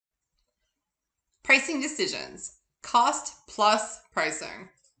Pricing decisions, cost plus pricing.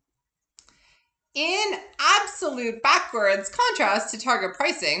 In absolute backwards contrast to target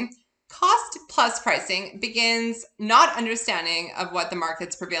pricing, cost plus pricing begins not understanding of what the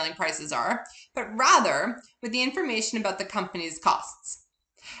market's prevailing prices are, but rather with the information about the company's costs.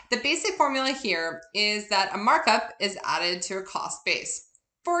 The basic formula here is that a markup is added to a cost base.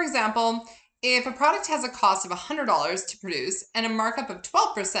 For example, if a product has a cost of $100 to produce and a markup of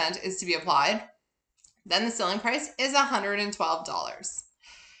 12% is to be applied, then the selling price is $112.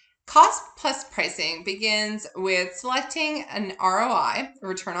 Cost plus pricing begins with selecting an ROI,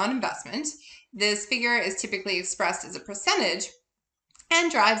 return on investment. This figure is typically expressed as a percentage and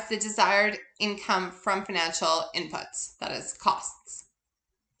drives the desired income from financial inputs, that is, costs.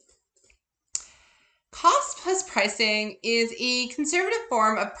 Cost plus pricing is a conservative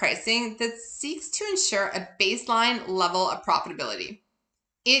form of pricing that seeks to ensure a baseline level of profitability.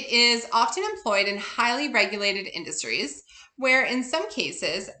 It is often employed in highly regulated industries, where in some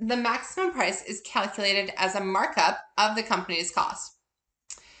cases, the maximum price is calculated as a markup of the company's cost.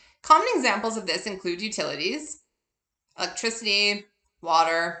 Common examples of this include utilities, electricity,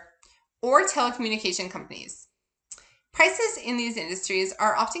 water, or telecommunication companies. Prices in these industries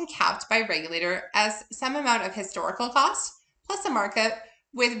are often capped by a regulator as some amount of historical cost plus a markup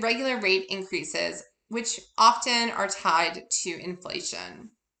with regular rate increases, which often are tied to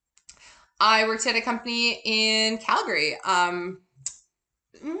inflation. I worked at a company in Calgary,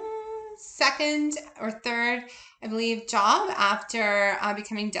 second or third, I believe, job after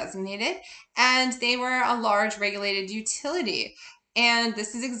becoming designated, and they were a large regulated utility. And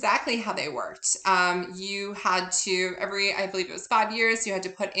this is exactly how they worked. You had to, I believe it was 5 years, you had to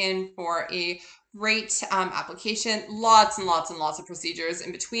put in for a rate application, lots and lots and lots of procedures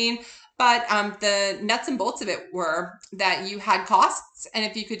in between. But the nuts and bolts of it were that you had costs, and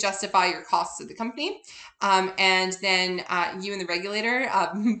if you could justify your costs to the company, and then you and the regulator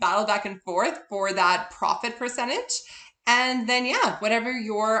battle back and forth for that profit percentage. And then, yeah, whatever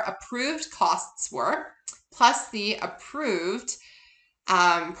your approved costs were, plus the approved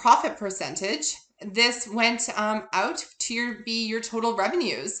profit percentage, this went out to be your total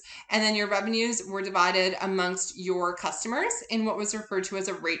revenues. And then your revenues were divided amongst your customers in what was referred to as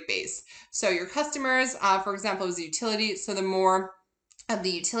a rate base. So your customers, for example, was a utility. So the more of the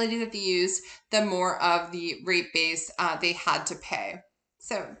utility that they used, the more of the rate base they had to pay.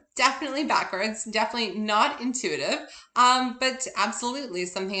 So definitely backwards, definitely not intuitive, but absolutely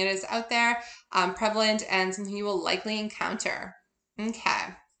something that is out there, prevalent, and something you will likely encounter.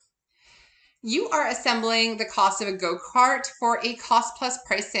 Okay. You are assembling the cost of a go-kart for a cost plus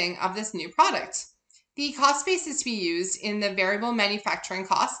pricing of this new product. The cost base is to be used in the variable manufacturing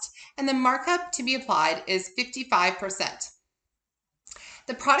cost, and the markup to be applied is 55%.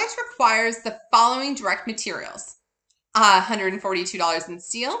 The product requires the following direct materials: $142 in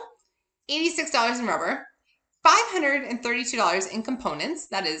steel, $86 in rubber, $532 in components,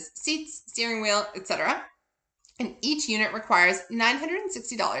 that is seats, steering wheel, etc. And each unit requires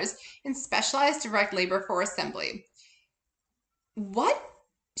 $960 in specialized direct labor for assembly. What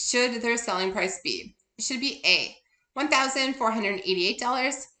should their selling price be? It should be A,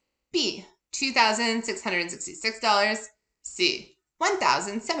 $1,488, B, $2,666, C,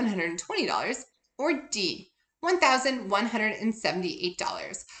 $1,720, or D,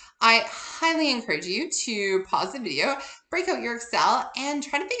 $1,178. I highly encourage you to pause the video, break out your Excel, and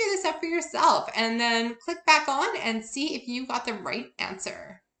try to figure this out for yourself, and then click back on and see if you got the right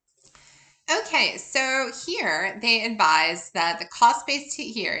answer. Okay, so here they advise that the cost base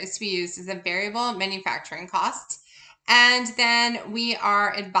here is to be used as a variable manufacturing cost, and then we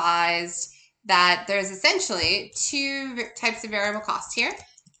are advised that there's essentially two types of variable costs here: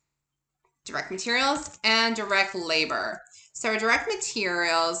 direct materials and direct labor. So our direct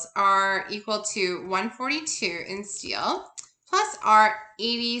materials are equal to 142 in steel plus our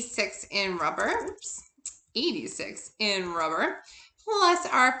 86 in rubber, 86 in rubber, plus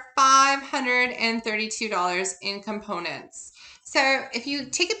our $532 in components. So if you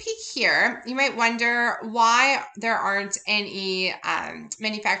take a peek here, you might wonder why there aren't any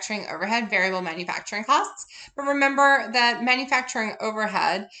manufacturing overhead, variable manufacturing costs. But remember that manufacturing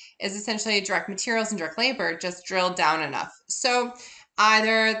overhead is essentially direct materials and direct labor just drilled down enough. So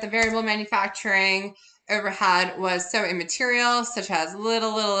either the variable manufacturing overhead was so immaterial, such as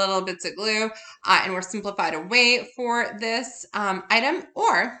little bits of glue, and were simplified away for this item,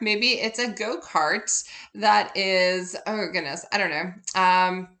 or maybe it's a go-kart that is, oh goodness, I don't know.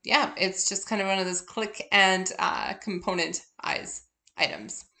 Yeah, it's just kind of one of those click and component items.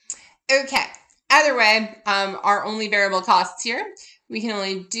 Okay, either way, our only variable costs here We can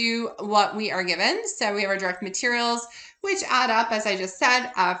only do what we are given. So we have our direct materials, which add up, as I just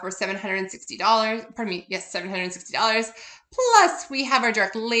said, for $760. Pardon me, yes, $760. Plus, we have our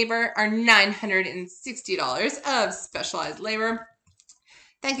direct labor, our $960 of specialized labor.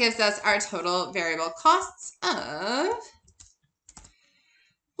 That gives us our total variable costs of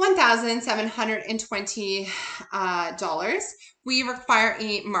 $1,720. We require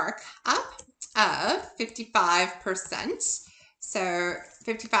a markup of 55%. So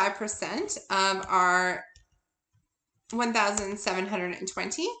 55% of our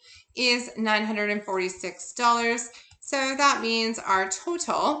 1,720 is $946. So that means our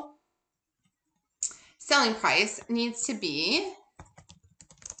total selling price needs to be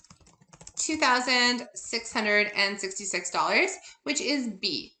 $2,666, which is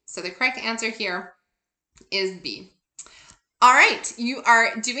B. So the correct answer here is B. All right, you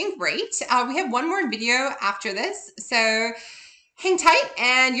are doing great. We have one more video after this, so hang tight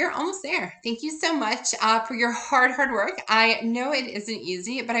and you're almost there. Thank you so much for your hard work. I know it isn't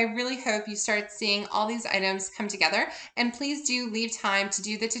easy, but I really hope you start seeing all these items come together. And please do leave time to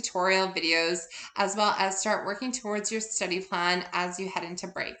do the tutorial videos as well as start working towards your study plan as you head into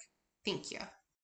break. Thank you.